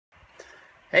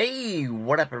Hey,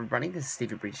 what up everybody? This is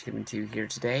Stevie Breach coming to you here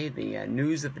today. The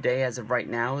news of the day as of right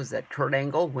now is that Kurt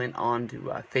Angle went on to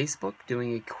Facebook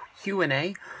doing a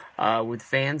Q&A with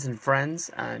fans and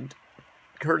friends. And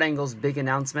Kurt Angle's big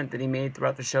announcement that he made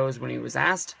throughout the shows when he was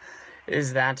asked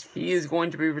is that he is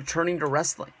going to be returning to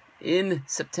wrestling in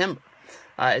September.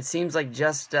 It seems like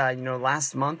just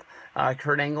last month,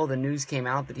 Kurt Angle, the news came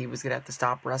out that he was going to have to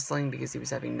stop wrestling because he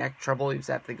was having neck trouble. He was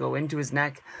having to go into his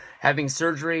neck, having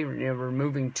surgery,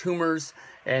 removing tumors,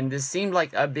 and this seemed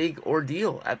like a big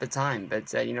ordeal at the time.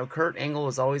 But Kurt Angle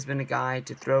has always been a guy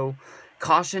to throw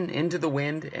caution into the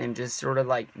wind and just sort of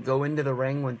like go into the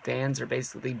ring when fans are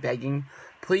basically begging,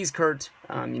 "Please, Kurt,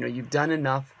 you've done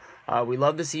enough. We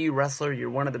love to see you wrestler.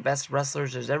 You're one of the best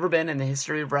wrestlers there's ever been in the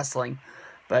history of wrestling,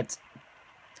 but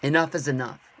enough is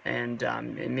enough." And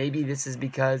maybe this is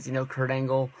because, Kurt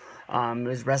Angle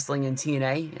is wrestling in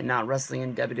TNA and not wrestling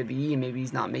in WWE, and maybe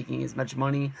he's not making as much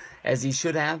money as he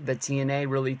should have, but TNA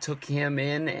really took him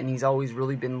in, and he's always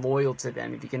really been loyal to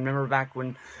them. If you can remember back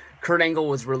when Kurt Angle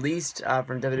was released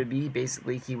from WWE,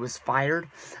 basically he was fired.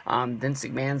 Vince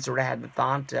McMahon sort of had the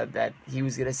thought that he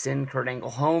was going to send Kurt Angle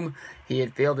home. He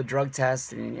had failed a drug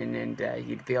test, and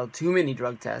he'd failed too many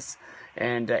drug tests.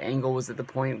 And Angle was at the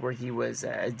point where he was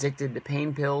addicted to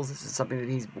pain pills. This is something that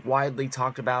he's widely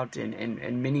talked about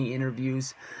in many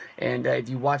interviews. And if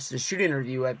you watch the shoot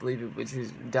interview, I believe, which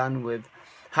was done with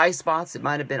High Spots, it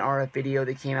might have been RF Video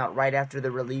that came out right after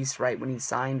the release, right when he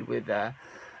signed with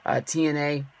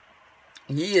TNA.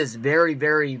 He is very,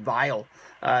 very vile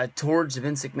towards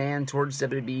Vince McMahon, towards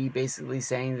WWE, basically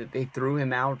saying that they threw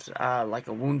him out like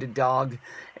a wounded dog,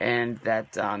 and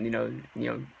that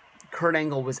Kurt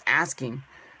Angle was asking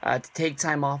to take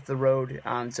time off the road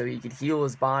so he could heal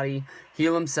his body,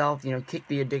 heal himself, kick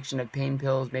the addiction of pain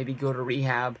pills, maybe go to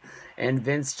rehab. And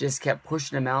Vince just kept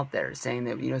pushing him out there, saying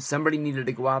that, somebody needed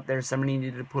to go out there, somebody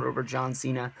needed to put over John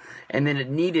Cena, and then it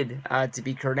needed to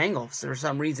be Kurt Angle. So for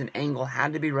some reason, Angle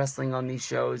had to be wrestling on these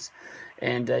shows.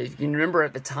 And you can remember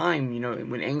at the time,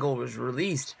 when Angle was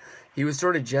released, he was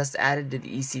sort of just added to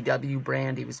the ECW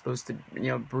brand. He was supposed to,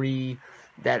 be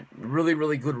that really,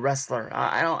 really good wrestler.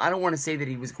 I don't want to say that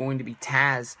he was going to be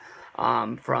Taz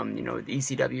from, the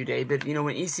ECW day, but,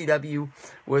 when ECW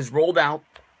was rolled out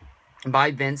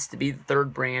by Vince to be the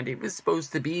third brand, it was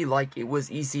supposed to be like it was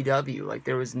ECW. Like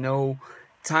there was no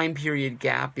time period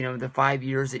gap, the 5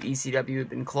 years that ECW had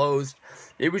been closed.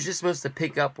 It was just supposed to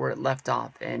pick up where it left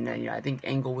off. And I think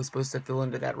Angle was supposed to fill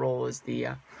into that role as the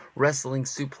wrestling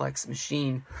suplex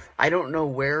machine. I don't know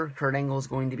where Kurt Angle is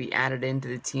going to be added into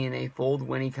the TNA fold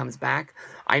when he comes back.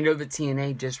 I know that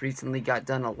TNA just recently got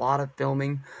done a lot of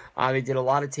filming. They did a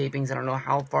lot of tapings. I don't know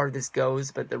how far this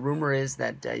goes, but the rumor is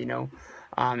that,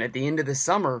 at the end of the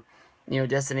summer,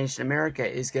 Destination America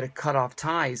is going to cut off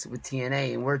ties with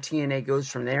TNA, and where TNA goes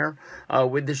from there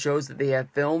with the shows that they have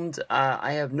filmed,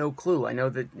 I have no clue. I know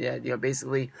that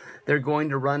basically they're going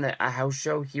to run a house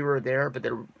show here or there, but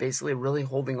they're basically really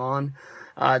holding on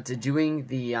to doing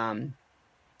the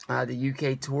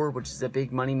UK tour, which is a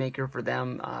big moneymaker for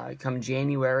them come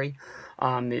January.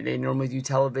 They normally do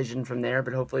television from there,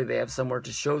 but hopefully they have somewhere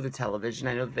to show the television.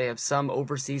 I know that they have some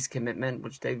overseas commitment,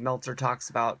 which Dave Meltzer talks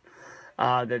about,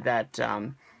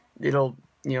 that it'll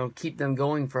keep them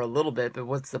going for a little bit, but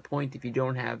what's the point if you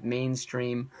don't have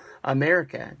mainstream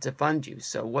America to fund you?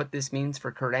 So what this means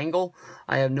for Kurt Angle,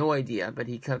 I have no idea, but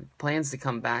he plans to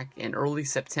come back in early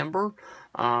September.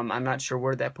 I'm not sure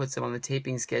where that puts him on the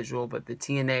taping schedule, but the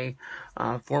TNA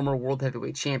former World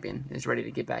Heavyweight Champion is ready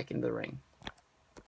to get back into the ring.